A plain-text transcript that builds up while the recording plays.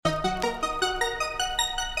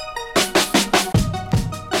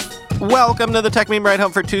Welcome to the Tech Meme Ride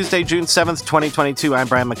Home for Tuesday, June 7th, 2022. I'm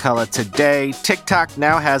Brian McCullough. Today, TikTok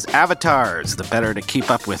now has avatars, the better to keep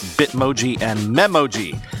up with Bitmoji and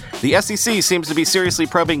Memoji. The SEC seems to be seriously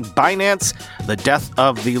probing Binance. The death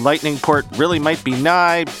of the Lightning port really might be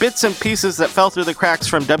nigh. Bits and pieces that fell through the cracks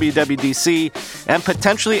from WWDC. And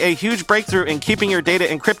potentially a huge breakthrough in keeping your data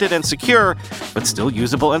encrypted and secure, but still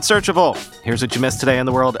usable and searchable. Here's what you missed today in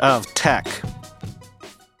the world of tech.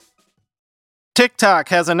 TikTok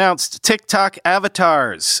has announced TikTok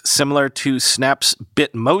avatars, similar to Snap's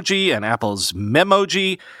Bitmoji and Apple's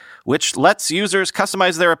Memoji, which lets users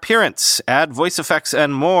customize their appearance, add voice effects,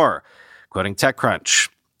 and more. Quoting TechCrunch.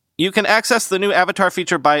 You can access the new avatar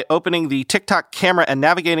feature by opening the TikTok camera and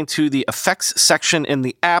navigating to the effects section in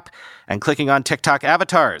the app and clicking on TikTok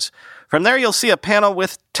avatars. From there, you'll see a panel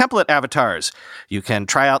with template avatars. You can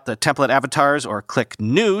try out the template avatars or click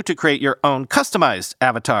New to create your own customized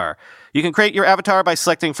avatar. You can create your avatar by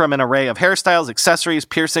selecting from an array of hairstyles, accessories,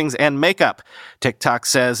 piercings, and makeup. TikTok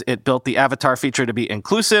says it built the avatar feature to be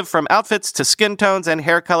inclusive, from outfits to skin tones and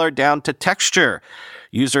hair color down to texture.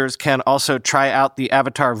 Users can also try out the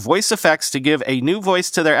avatar voice effects to give a new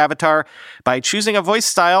voice to their avatar by choosing a voice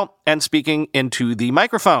style and speaking into the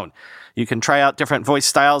microphone. You can try out different voice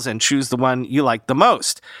styles and choose the one you like the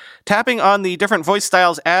most. Tapping on the different voice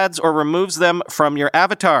styles adds or removes them from your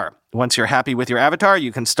avatar. Once you're happy with your avatar,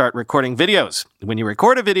 you can start recording videos. When you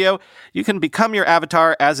record a video, you can become your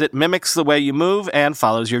avatar as it mimics the way you move and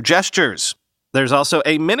follows your gestures. There's also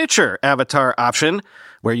a miniature avatar option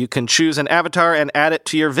where you can choose an avatar and add it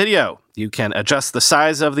to your video. You can adjust the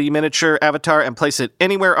size of the miniature avatar and place it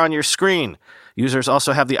anywhere on your screen. Users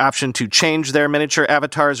also have the option to change their miniature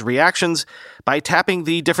avatar's reactions by tapping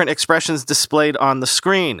the different expressions displayed on the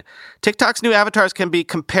screen. TikTok's new avatars can be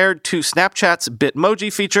compared to Snapchat's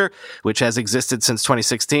Bitmoji feature, which has existed since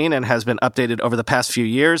 2016 and has been updated over the past few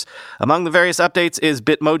years. Among the various updates is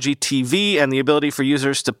Bitmoji TV and the ability for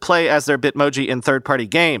users to play as their Bitmoji in third-party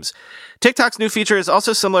games. TikTok's new feature is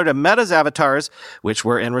also similar to Meta's avatars, which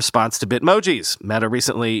were in response to Bitmojis. Meta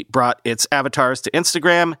recently brought its avatars to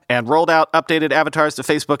Instagram and rolled out updated avatars to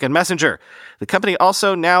Facebook and Messenger. The company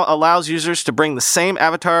also now allows users to bring the same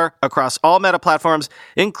avatar across all Meta platforms,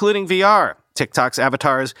 including VR. TikTok's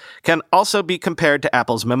avatars can also be compared to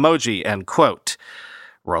Apple's Memoji, end quote.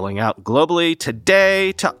 Rolling out globally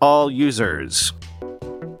today to all users.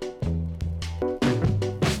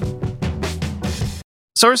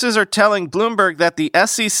 Sources are telling Bloomberg that the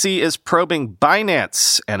SEC is probing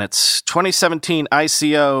Binance and its 2017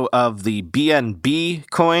 ICO of the BNB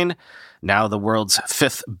coin, now the world's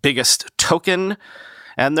fifth biggest token.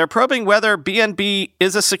 And they're probing whether BNB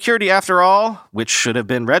is a security after all, which should have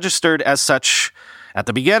been registered as such at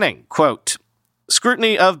the beginning. Quote,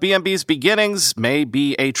 scrutiny of BNB's beginnings may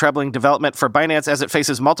be a troubling development for Binance as it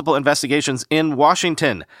faces multiple investigations in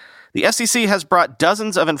Washington. The SEC has brought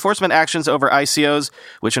dozens of enforcement actions over ICOs,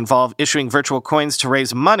 which involve issuing virtual coins to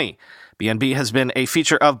raise money. BNB has been a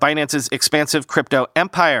feature of Binance's expansive crypto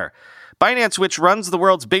empire. Binance, which runs the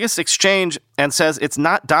world's biggest exchange and says it's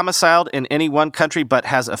not domiciled in any one country but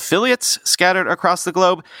has affiliates scattered across the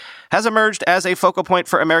globe, has emerged as a focal point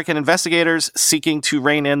for American investigators seeking to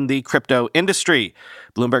rein in the crypto industry.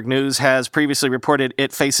 Bloomberg News has previously reported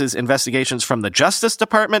it faces investigations from the Justice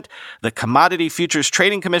Department, the Commodity Futures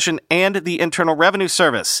Trading Commission, and the Internal Revenue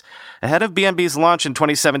Service. Ahead of BNB's launch in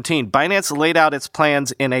 2017, Binance laid out its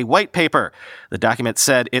plans in a white paper. The document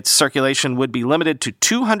said its circulation would be limited to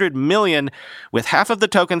 200 million, with half of the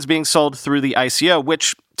tokens being sold through the ICO,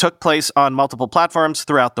 which took place on multiple platforms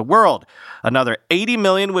throughout the world. Another 80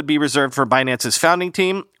 million would be reserved for Binance's founding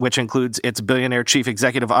team, which includes its billionaire chief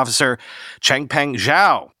executive officer, Changpeng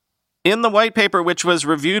Zhao. In the white paper, which was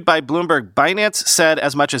reviewed by Bloomberg, Binance said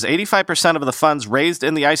as much as 85% of the funds raised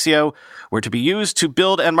in the ICO were to be used to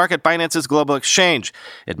build and market Binance's global exchange.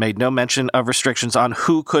 It made no mention of restrictions on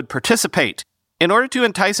who could participate. In order to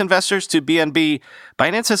entice investors to BNB,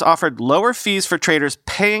 Binance has offered lower fees for traders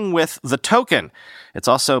paying with the token. It's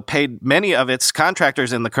also paid many of its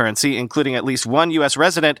contractors in the currency, including at least one U.S.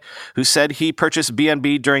 resident who said he purchased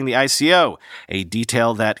BNB during the ICO, a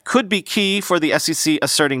detail that could be key for the SEC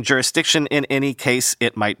asserting jurisdiction in any case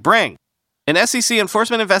it might bring. An SEC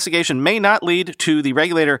enforcement investigation may not lead to the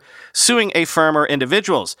regulator suing a firm or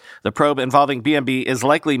individuals. The probe involving BNB is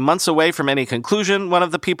likely months away from any conclusion, one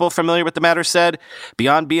of the people familiar with the matter said.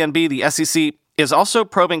 Beyond BNB, the SEC is also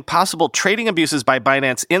probing possible trading abuses by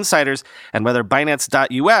Binance insiders and whether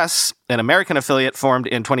Binance.US, an American affiliate formed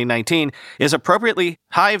in 2019, is appropriately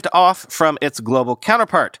hived off from its global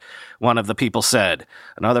counterpart, one of the people said.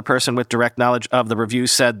 Another person with direct knowledge of the review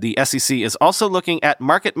said the SEC is also looking at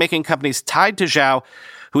market-making companies tied to Zhao,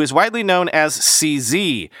 who is widely known as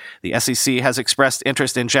CZ. The SEC has expressed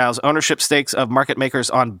interest in Zhao's ownership stakes of market makers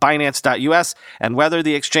on Binance.us and whether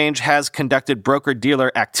the exchange has conducted broker-dealer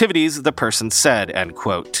activities, the person said, end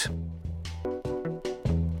quote.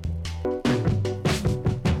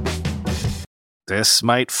 This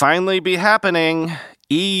might finally be happening.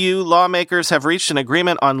 EU lawmakers have reached an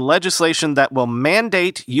agreement on legislation that will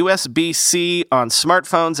mandate USB-C on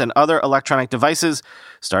smartphones and other electronic devices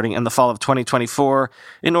starting in the fall of 2024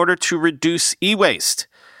 in order to reduce e-waste.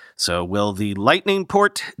 So will the Lightning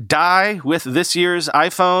port die with this year's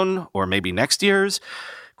iPhone, or maybe next year's?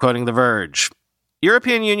 Quoting The Verge.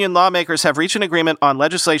 European Union lawmakers have reached an agreement on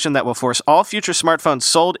legislation that will force all future smartphones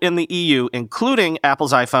sold in the EU, including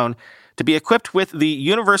Apple's iPhone, to be equipped with the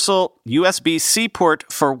universal USB-C port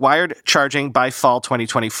for wired charging by fall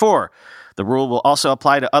 2024. The rule will also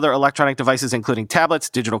apply to other electronic devices including tablets,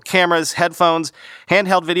 digital cameras, headphones,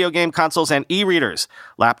 handheld video game consoles, and e-readers.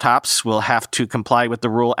 Laptops will have to comply with the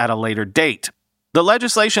rule at a later date. The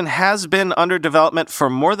legislation has been under development for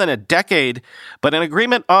more than a decade, but an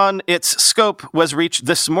agreement on its scope was reached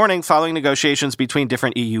this morning following negotiations between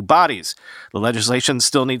different EU bodies. The legislation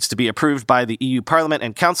still needs to be approved by the EU Parliament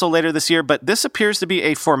and Council later this year, but this appears to be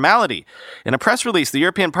a formality. In a press release, the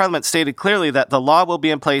European Parliament stated clearly that the law will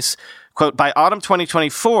be in place, quote, by autumn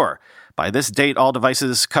 2024. By this date, all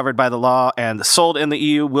devices covered by the law and sold in the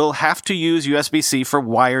EU will have to use USB-C for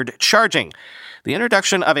wired charging. The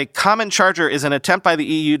introduction of a common charger is an attempt by the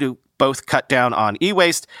EU to both cut down on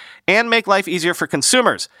e-waste and make life easier for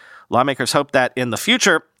consumers. Lawmakers hope that in the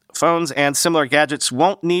future, phones and similar gadgets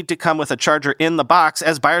won't need to come with a charger in the box,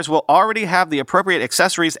 as buyers will already have the appropriate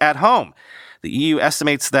accessories at home. The EU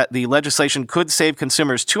estimates that the legislation could save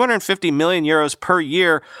consumers 250 million euros per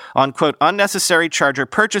year on, quote, unnecessary charger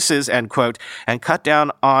purchases, end quote, and cut down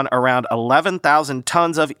on around 11,000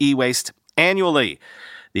 tons of e-waste annually.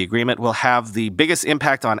 The agreement will have the biggest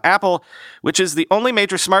impact on Apple, which is the only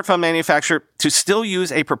major smartphone manufacturer to still use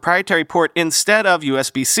a proprietary port instead of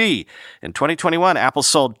USB-C. In 2021, Apple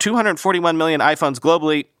sold 241 million iPhones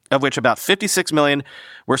globally, of which about 56 million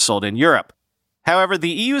were sold in Europe. However, the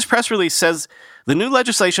EU's press release says the new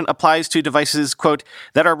legislation applies to devices, quote,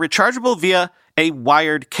 that are rechargeable via a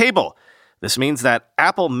wired cable. This means that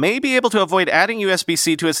Apple may be able to avoid adding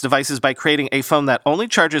USB-C to its devices by creating a phone that only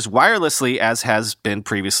charges wirelessly, as has been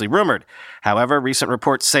previously rumored. However, recent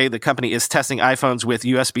reports say the company is testing iPhones with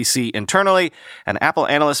USB-C internally, and Apple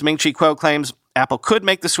analyst Ming-Chi Kuo claims Apple could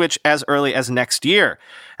make the switch as early as next year.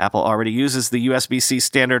 Apple already uses the USB-C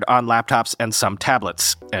standard on laptops and some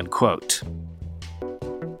tablets, end quote.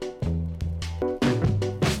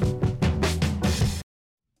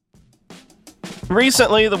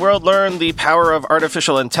 Recently, the world learned the power of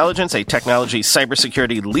artificial intelligence, a technology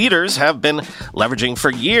cybersecurity leaders have been leveraging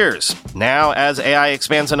for years. Now, as AI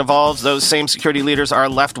expands and evolves, those same security leaders are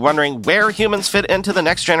left wondering where humans fit into the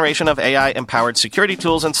next generation of AI-empowered security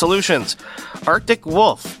tools and solutions. Arctic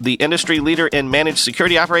Wolf, the industry leader in managed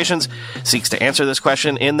security operations, seeks to answer this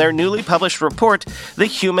question in their newly published report, The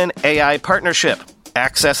Human-AI Partnership.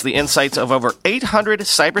 Access the insights of over 800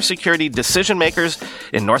 cybersecurity decision makers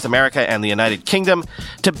in North America and the United Kingdom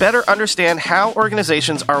to better understand how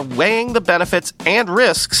organizations are weighing the benefits and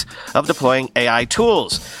risks of deploying AI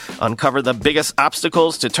tools. Uncover the biggest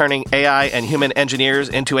obstacles to turning AI and human engineers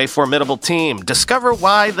into a formidable team. Discover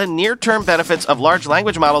why the near-term benefits of large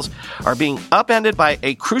language models are being upended by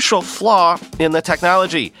a crucial flaw in the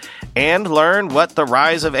technology. And learn what the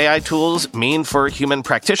rise of AI tools mean for human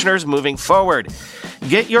practitioners moving forward.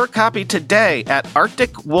 Get your copy today at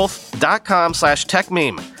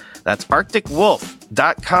arcticwolf.com/techmeme. That's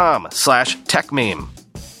arcticwolf.com/techmeme.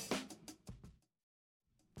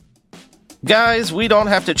 Guys, we don't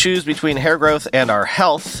have to choose between hair growth and our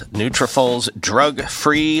health. Nutrafol's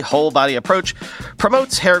drug-free whole-body approach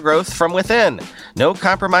promotes hair growth from within. No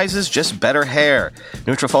compromises, just better hair.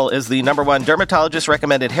 Nutrafol is the #1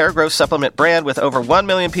 dermatologist-recommended hair growth supplement brand with over 1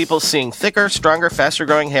 million people seeing thicker, stronger,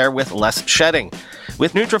 faster-growing hair with less shedding.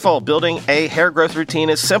 With Nutrafol, building a hair growth routine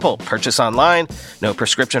is simple. Purchase online, no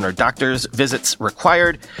prescription or doctor's visits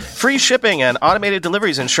required. Free shipping and automated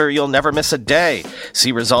deliveries ensure you'll never miss a day.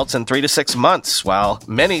 See results in 3 to 6 months. While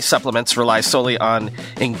many supplements rely solely on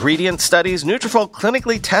ingredient studies, Nutrafol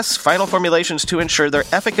clinically tests final formulations to ensure their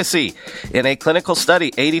efficacy. In a clinical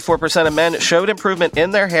study, 84% of men showed improvement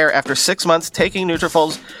in their hair after 6 months taking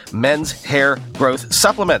Nutrafol's men's hair growth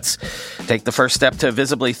supplements. Take the first step to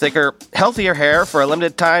visibly thicker, healthier hair. For a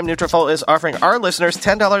limited time, Nutrafol is offering our listeners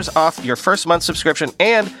 $10 off your first month subscription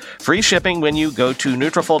and free shipping when you go to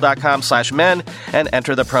Nutrafol.com/men and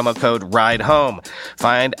enter the promo code RIDEHOME.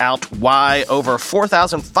 Find out why over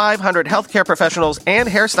 4,500 healthcare professionals and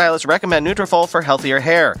hairstylists recommend Nutrafol for healthier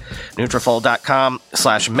hair.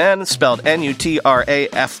 Nutrafol.com/men, spelled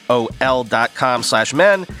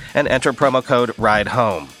Nutrafol.com/men, and enter promo code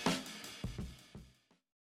RIDEHOME.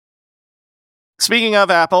 Speaking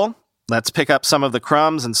of Apple, let's pick up some of the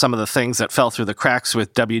crumbs and some of the things that fell through the cracks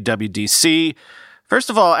with WWDC. First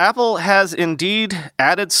of all, Apple has indeed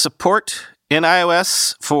added support in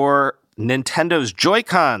iOS for Nintendo's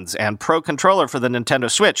Joy-Cons and Pro Controller for the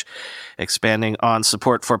Nintendo Switch, expanding on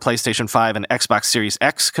support for PlayStation 5 and Xbox Series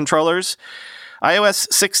X controllers. iOS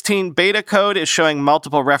 16 beta code is showing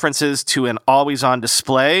multiple references to an always-on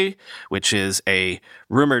display, which is a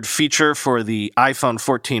rumored feature for the iPhone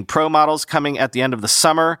 14 Pro models coming at the end of the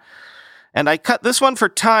summer. And I cut this one for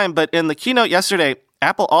time, but in the keynote yesterday,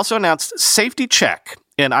 Apple also announced Safety Check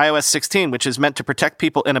in iOS 16, which is meant to protect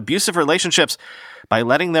people in abusive relationships by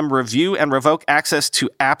letting them review and revoke access to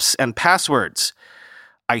apps and passwords.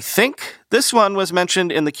 I think this one was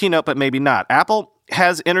mentioned in the keynote, but maybe not. Apple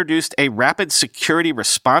has introduced a rapid security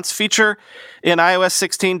response feature in iOS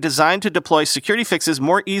 16 designed to deploy security fixes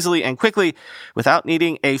more easily and quickly without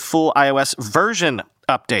needing a full iOS version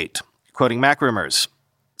update. Quoting MacRumors,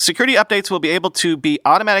 security updates will be able to be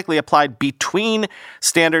automatically applied between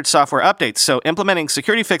standard software updates, so implementing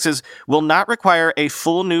security fixes will not require a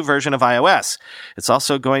full new version of iOS. It's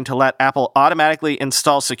also going to let Apple automatically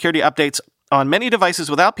install security updates on many devices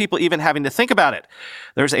without people even having to think about it.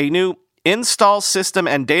 There's a new Install System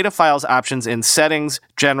and Data Files options in Settings,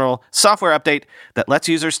 General, Software Update that lets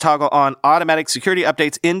users toggle on automatic security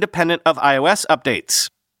updates independent of iOS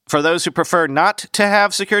updates. For those who prefer not to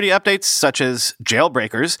have security updates, such as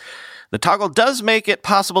jailbreakers, the toggle does make it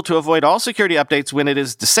possible to avoid all security updates when it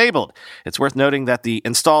is disabled. It's worth noting that the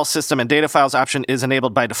Install System and Data Files option is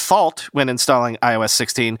enabled by default when installing iOS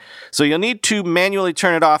 16, so you'll need to manually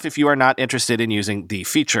turn it off if you are not interested in using the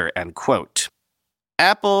feature, end quote.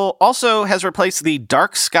 Apple also has replaced the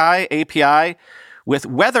Dark Sky API with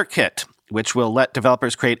WeatherKit, which will let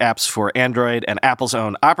developers create apps for Android and Apple's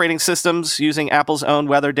own operating systems using Apple's own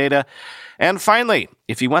weather data. And finally,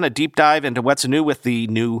 if you want a deep dive into what's new with the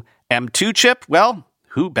new M2 chip, well,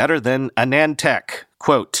 who better than AnandTech?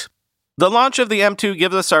 Quote, the launch of the M2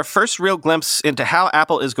 gives us our first real glimpse into how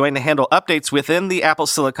Apple is going to handle updates within the Apple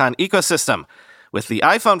Silicon ecosystem. With the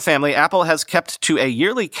iPhone family, Apple has kept to a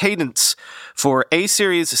yearly cadence for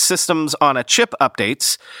A-series systems on a chip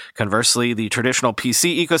updates. Conversely, the traditional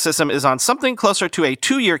PC ecosystem is on something closer to a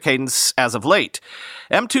 2-year cadence as of late.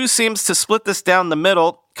 M2 seems to split this down the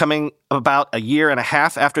middle, coming about a year and a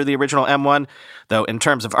half after the original M1, though in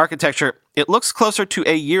terms of architecture, it looks closer to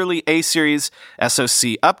a yearly A-series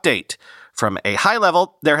SoC update. From a high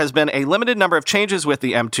level, there has been a limited number of changes with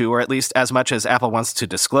the M2, or at least as much as Apple wants to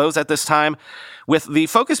disclose at this time, with the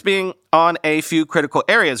focus being on a few critical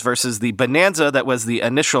areas versus the bonanza that was the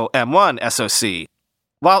initial M1 SoC.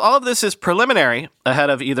 While all of this is preliminary,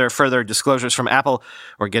 ahead of either further disclosures from Apple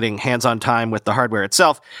or getting hands-on time with the hardware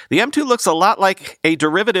itself, the M2 looks a lot like a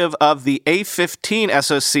derivative of the A15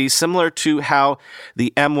 SoC, similar to how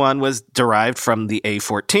the M1 was derived from the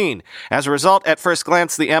A14. As a result, at first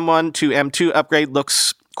glance, the M1 to M2 upgrade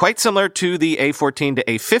looks quite similar to the A14 to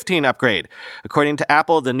A15 upgrade. According to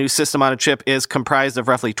Apple, the new system on a chip is comprised of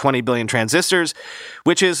roughly 20 billion transistors,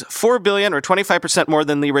 which is 4 billion or 25% more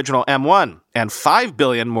than the original M1 and 5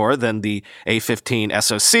 billion more than the A15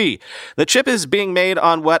 SoC. The chip is being made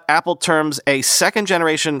on what Apple terms a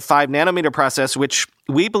second-generation 5-nanometer process, which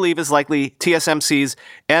we believe is likely TSMC's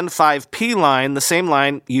N5P line, the same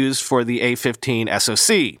line used for the A15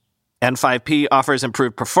 SoC. N5P offers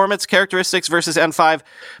improved performance characteristics versus N5,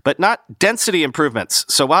 but not density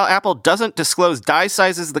improvements. So while Apple doesn't disclose die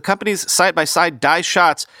sizes, the company's side-by-side die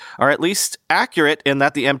shots are at least accurate in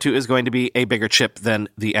that the M2 is going to be a bigger chip than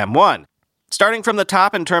the M1. Starting from the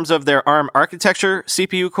top in terms of their ARM architecture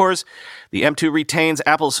CPU cores, the M2 retains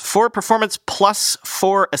Apple's 4 performance plus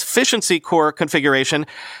 4 efficiency core configuration.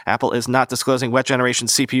 Apple is not disclosing what generation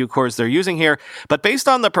CPU cores they're using here, but based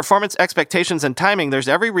on the performance expectations and timing, there's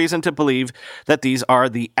every reason to believe that these are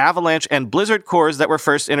the Avalanche and Blizzard cores that were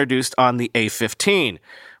first introduced on the A15.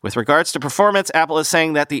 With regards to performance, Apple is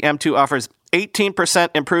saying that the M2 offers 18%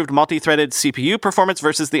 improved multi-threaded CPU performance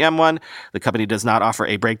versus the M1. The company does not offer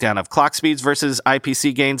a breakdown of clock speeds versus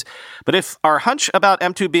IPC gains. But if our hunch about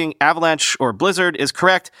M2 being Avalanche or Blizzard is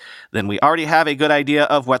correct, then we already have a good idea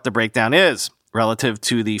of what the breakdown is. Relative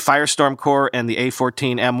to the Firestorm core and the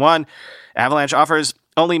A14 M1, Avalanche offers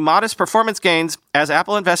only modest performance gains, as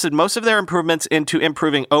Apple invested most of their improvements into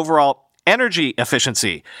improving overall energy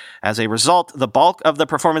efficiency. As a result, the bulk of the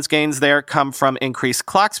performance gains there come from increased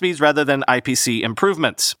clock speeds rather than IPC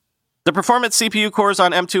improvements. The performance CPU cores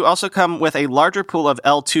on M2 also come with a larger pool of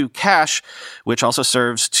L2 cache, which also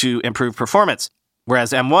serves to improve performance.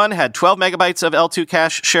 Whereas M1 had 12 megabytes of L2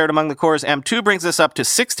 cache shared among the cores, M2 brings this up to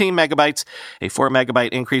 16 megabytes, a 4 megabyte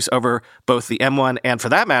increase over both the M1 and, for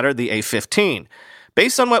that matter, the A15.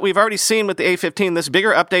 Based on what we've already seen with the A15, this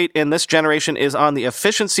bigger update in this generation is on the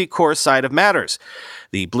efficiency core side of matters.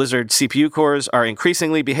 The Blizzard CPU cores are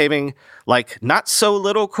increasingly behaving like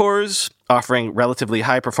not-so-little cores, offering relatively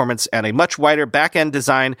high performance and a much wider back-end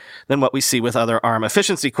design than what we see with other ARM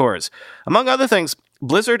efficiency cores. Among other things,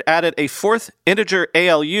 Blizzard added a fourth integer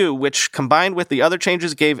ALU, which combined with the other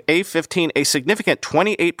changes gave A15 a significant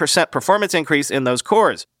 28% performance increase in those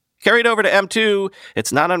cores. Carried over to M2,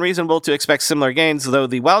 it's not unreasonable to expect similar gains, though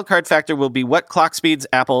the wildcard factor will be what clock speeds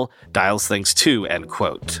Apple dials things to, end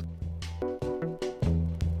quote.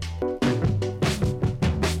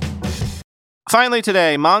 Finally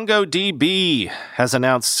today, MongoDB has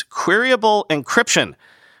announced queryable encryption,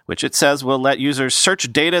 which it says will let users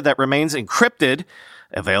search data that remains encrypted,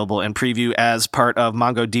 available in preview as part of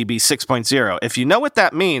MongoDB 6.0. If you know what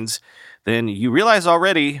that means, then you realize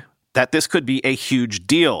already that this could be a huge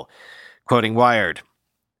deal. Quoting Wired,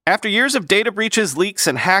 after years of data breaches, leaks,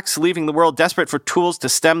 and hacks leaving the world desperate for tools to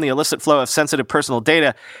stem the illicit flow of sensitive personal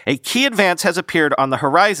data, a key advance has appeared on the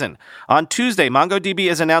horizon. On Tuesday, MongoDB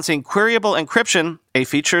is announcing queryable encryption, a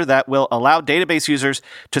feature that will allow database users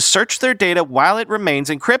to search their data while it remains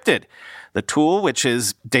encrypted. The tool, which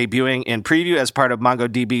is debuting in preview as part of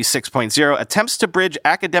MongoDB 6.0, attempts to bridge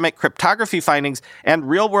academic cryptography findings and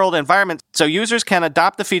real-world environments so users can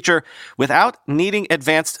adopt the feature without needing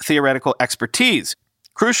advanced theoretical expertise.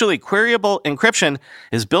 Crucially, queryable encryption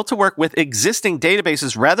is built to work with existing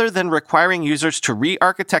databases rather than requiring users to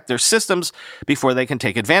re-architect their systems before they can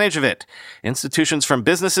take advantage of it. Institutions from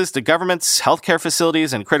businesses to governments, healthcare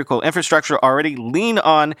facilities, and critical infrastructure already lean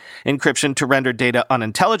on encryption to render data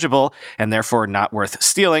unintelligible and therefore not worth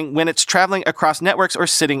stealing when it's traveling across networks or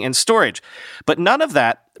sitting in storage. But none of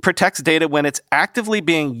that protects data when it's actively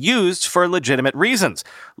being used for legitimate reasons.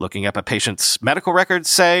 Looking up a patient's medical records,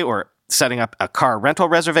 say, or setting up a car rental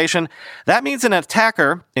reservation. That means an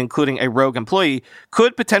attacker, including a rogue employee,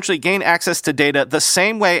 could potentially gain access to data the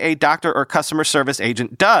same way a doctor or customer service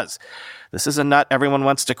agent does. This is a nut everyone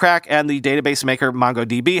wants to crack, and the database maker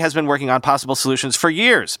MongoDB has been working on possible solutions for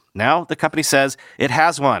years. Now, the company says it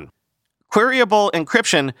has one. Queryable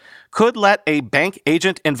encryption could let a bank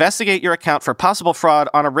agent investigate your account for possible fraud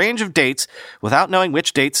on a range of dates without knowing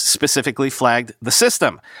which dates specifically flagged the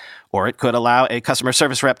system. Or it could allow a customer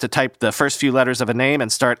service rep to type the first few letters of a name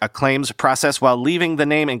and start a claims process while leaving the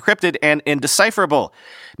name encrypted and indecipherable.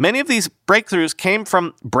 Many of these breakthroughs came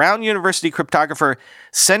from Brown University cryptographer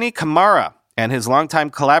Seni Kamara and his longtime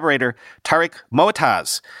collaborator Tariq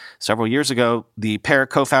Moataz. Several years ago, the pair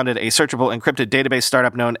co-founded a searchable encrypted database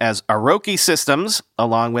startup known as Aroki Systems,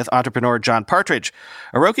 along with entrepreneur John Partridge.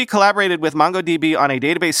 Aroki collaborated with MongoDB on a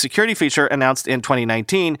database security feature announced in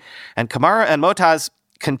 2019, and Kamara and Moataz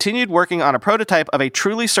continued working on a prototype of a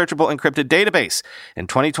truly searchable encrypted database. In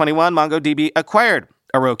 2021, MongoDB acquired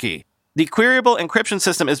Aroki. The queryable encryption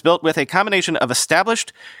system is built with a combination of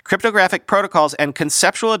established cryptographic protocols and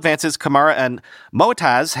conceptual advances Kamara and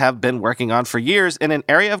Moataz have been working on for years in an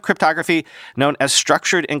area of cryptography known as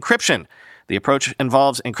structured encryption. The approach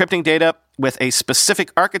involves encrypting data with a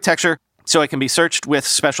specific architecture so it can be searched with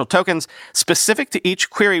special tokens specific to each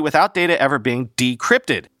query without data ever being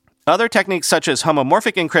decrypted. Other techniques such as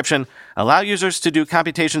homomorphic encryption allow users to do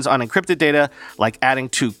computations on encrypted data like adding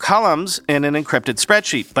two columns in an encrypted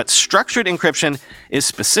spreadsheet. But structured encryption is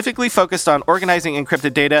specifically focused on organizing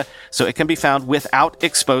encrypted data so it can be found without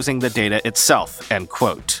exposing the data itself, end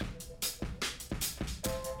quote.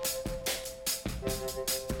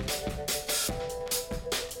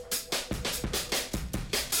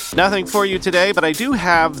 Nothing for you today, but I do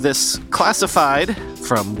have this classified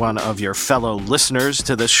from one of your fellow listeners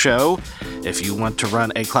to this show. If you want to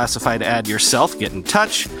run a classified ad yourself, get in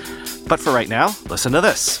touch. But for right now, listen to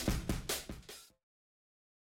this.